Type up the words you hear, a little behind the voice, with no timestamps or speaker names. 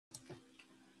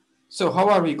So how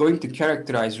are we going to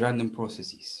characterize random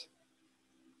processes?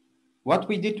 What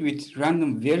we did with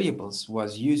random variables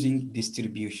was using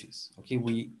distributions. Okay,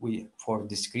 we for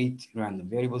discrete random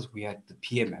variables, we had the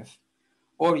PMF,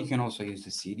 or you can also use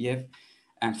the CDF.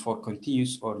 And for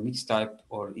continuous or mixed type,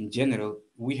 or in general,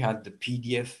 we had the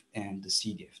PDF and the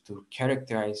CDF to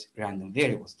characterize random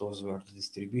variables. Those were the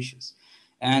distributions.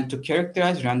 And to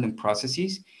characterize random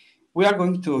processes, we are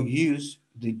going to use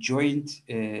the joint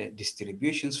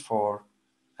distributions for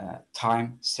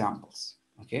time samples.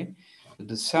 Okay,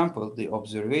 the sample, the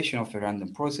observation of a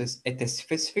random process at a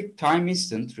specific time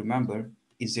instant, remember,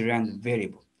 is a random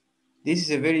variable. This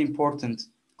is a very important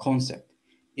concept.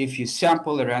 If you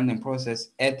sample a random process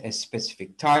at a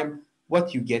specific time,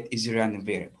 what you get is a random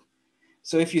variable.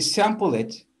 So if you sample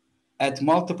it at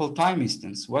multiple time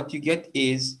instants, what you get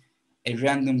is a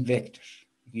random vector.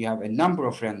 You have a number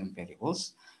of random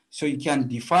variables, so you can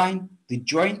define the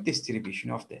joint distribution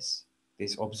of this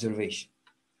observation.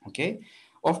 Okay?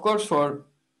 Of course, for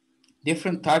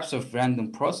different types of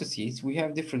random processes, we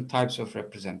have different types of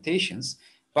representations,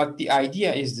 but the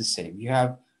idea is the same. You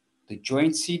have the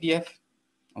joint CDF,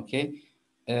 okay,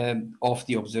 of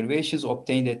the observations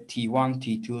obtained at T1,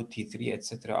 T2, T3,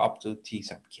 etc., up to T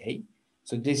sub k.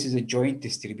 So this is a joint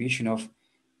distribution of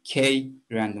k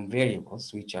random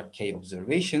variables, which are k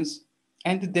observations.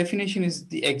 And the definition is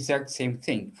the exact same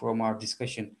thing from our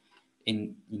discussion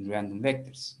in random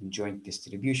vectors, in joint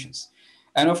distributions.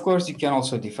 And of course, you can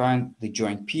also define the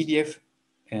joint PDF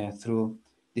through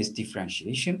this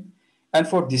differentiation. And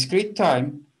for discrete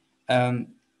time,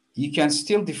 you can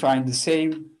still define the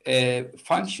same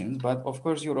functions, but of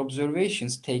course, your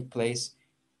observations take place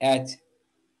at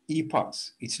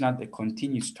epochs. It's not a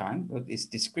continuous time, but it's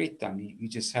discrete time. You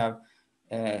just have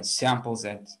samples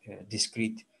at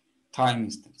discrete time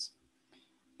instance.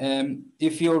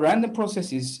 If your random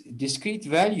process is discrete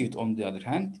valued, on the other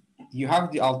hand, you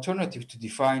have the alternative to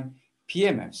define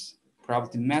PMFs,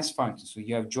 probability mass functions. So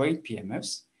you have joint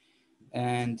PMFs,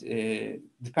 and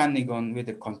depending on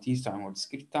whether continuous time or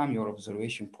discrete time, your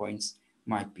observation points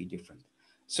might be different.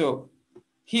 So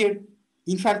here,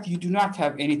 in fact, you do not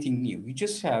have anything new. You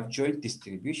just have joint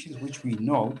distributions, which we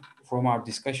know from our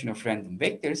discussion of random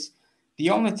vectors. The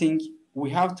only thing we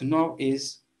have to know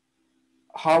is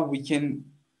how we can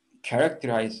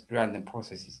characterize random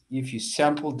processes. If you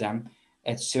sample them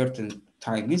at certain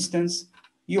time instance,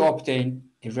 you obtain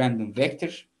a random vector,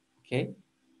 okay?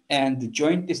 And the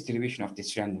joint distribution of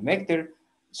this random vector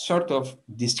sort of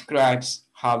describes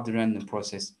how the random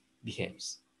process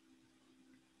behaves.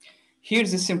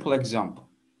 Here's a simple example.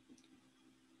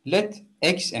 Let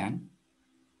Xn,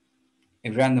 a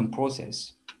random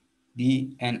process,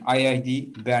 be an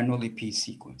IID Bernoulli P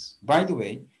sequence. By the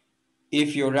way,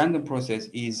 if your random process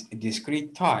is a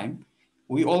discrete time,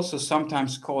 we also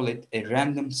sometimes call it a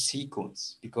random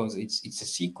sequence because it's a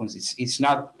sequence. It's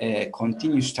not a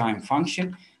continuous time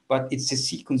function, but it's a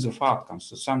sequence of outcomes.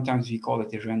 So sometimes we call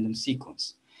it a random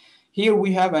sequence. Here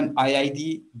we have an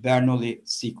IID Bernoulli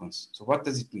sequence. So what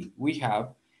does it mean? We have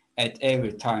at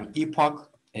every time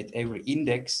epoch, at every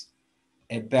index,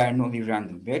 a Bernoulli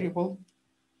random variable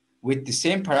with the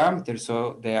same parameters,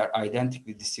 so they are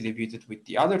identically distributed with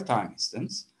the other time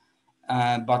instance,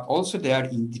 but also they are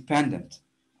independent.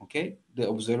 Okay, the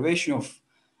observation of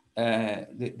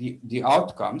the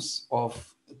outcomes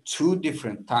of two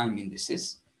different time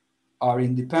indices are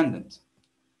independent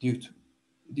due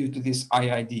to this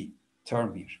IID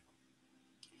term here.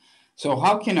 So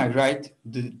how can I write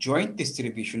the joint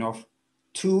distribution of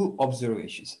two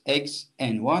observations,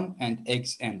 xn1 and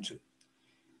xn2?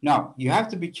 Now, you have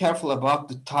to be careful about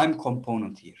the time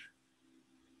component here.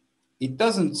 It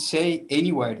doesn't say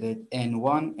anywhere that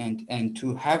N1 and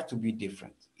N2 have to be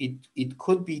different. It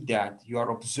could be that you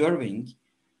are observing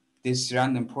this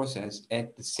random process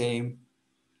at the same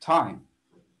time,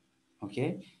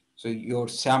 okay? So your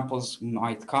samples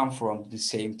might come from the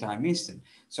same time instant.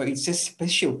 So it's a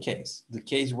special case, the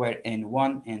case where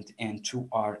N1 and N2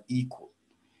 are equal,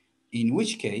 in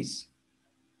which case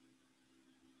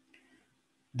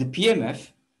the PMF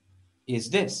is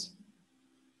this.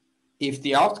 If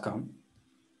the outcome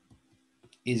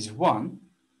is 1,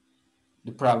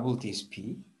 the probability is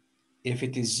P. If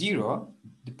it is 0,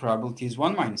 the probability is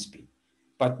 1 minus P.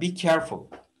 But be careful.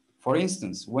 For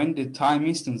instance, when the time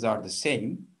instants are the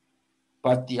same,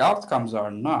 but the outcomes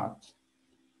are not,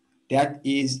 that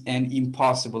is an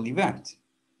impossible event.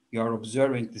 You are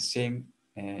observing the same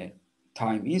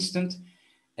time instant,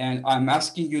 and I'm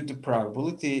asking you the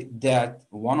probability that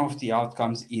one of the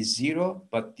outcomes is 0,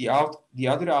 but the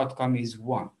other outcome is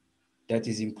 1. That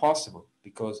is impossible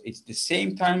because it's the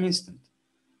same time instant.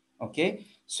 Okay,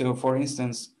 so for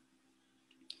instance,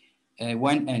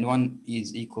 when n1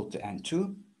 is equal to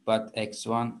n2, but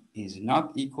x1 is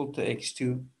not equal to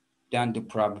x2, then the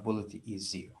probability is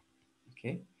 0,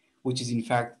 okay? Which is in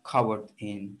fact covered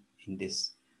in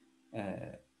this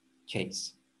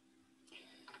case.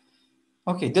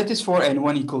 Okay, that is for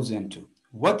n1 equals n2.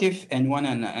 What if n1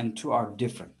 and n2 are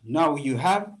different? Now you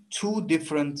have two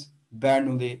different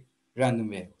Bernoulli random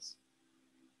variables.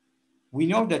 We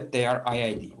know that they are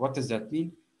IID. What does that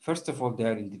mean? First of all, they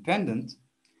are independent.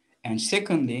 And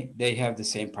secondly, they have the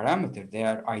same parameter. They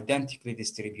are identically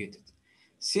distributed.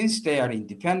 Since they are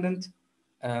independent,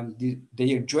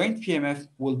 their joint PMF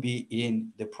will be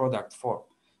in the product form.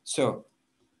 So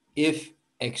if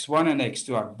x1 and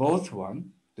x2 are both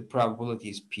 1, the probability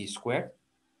is p squared.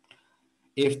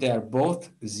 If they are both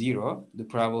 0, the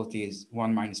probability is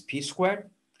 1 minus p squared.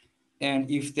 And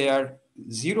if they are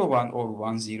 0, 1 or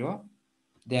 1, 0,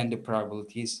 then the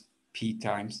probability is p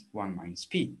times 1 minus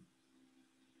p.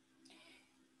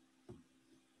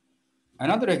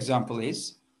 Another example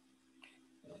is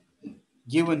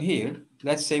given here.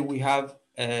 Let's say we have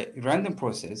a random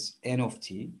process, n of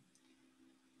t.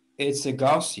 It's a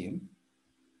Gaussian,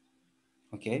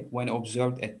 okay, when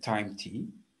observed at time t.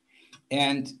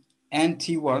 And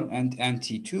nt1 and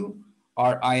nt2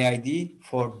 are IID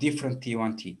for different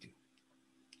t1, t2.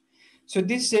 So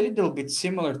this is a little bit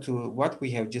similar to what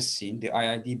we have just seen, the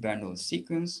IID Bernoulli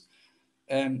sequence.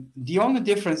 The only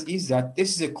difference is that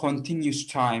this is a continuous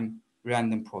time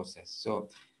random process. So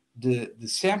the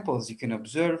samples you can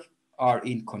observe are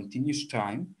in continuous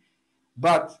time.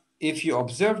 But if you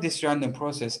observe this random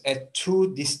process at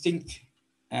two distinct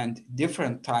and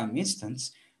different time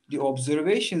instants, the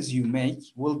observations you make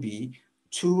will be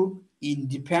two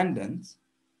independent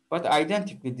but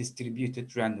identically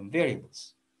distributed random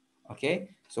variables. Okay,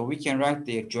 so we can write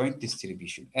their joint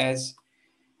distribution as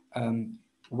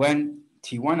when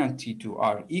T1 and T2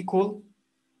 are equal,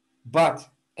 but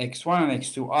X1 and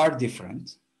X2 are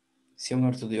different,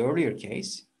 similar to the earlier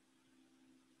case,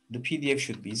 the PDF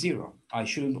should be 0. I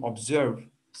shouldn't observe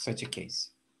such a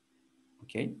case,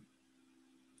 okay?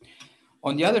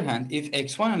 On the other hand, if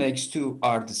X1 and X2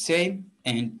 are the same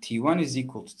and T1 is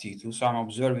equal to T2, so I'm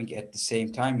observing at the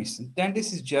same time instant, then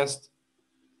this is just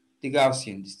the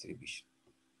Gaussian distribution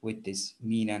with this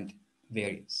mean and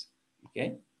variance,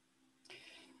 okay?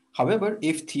 However,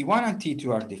 if T1 and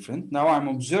T2 are different, now I'm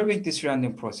observing this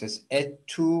random process at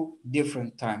two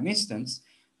different time instants.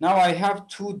 Now I have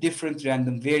two different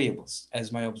random variables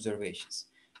as my observations.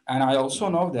 And I also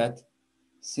know that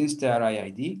since they are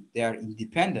IID, they are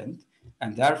independent,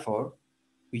 and therefore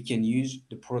we can use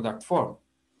the product form,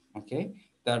 okay?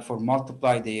 Therefore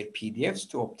multiply their PDFs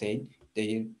to obtain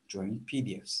their joint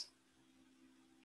PDFs.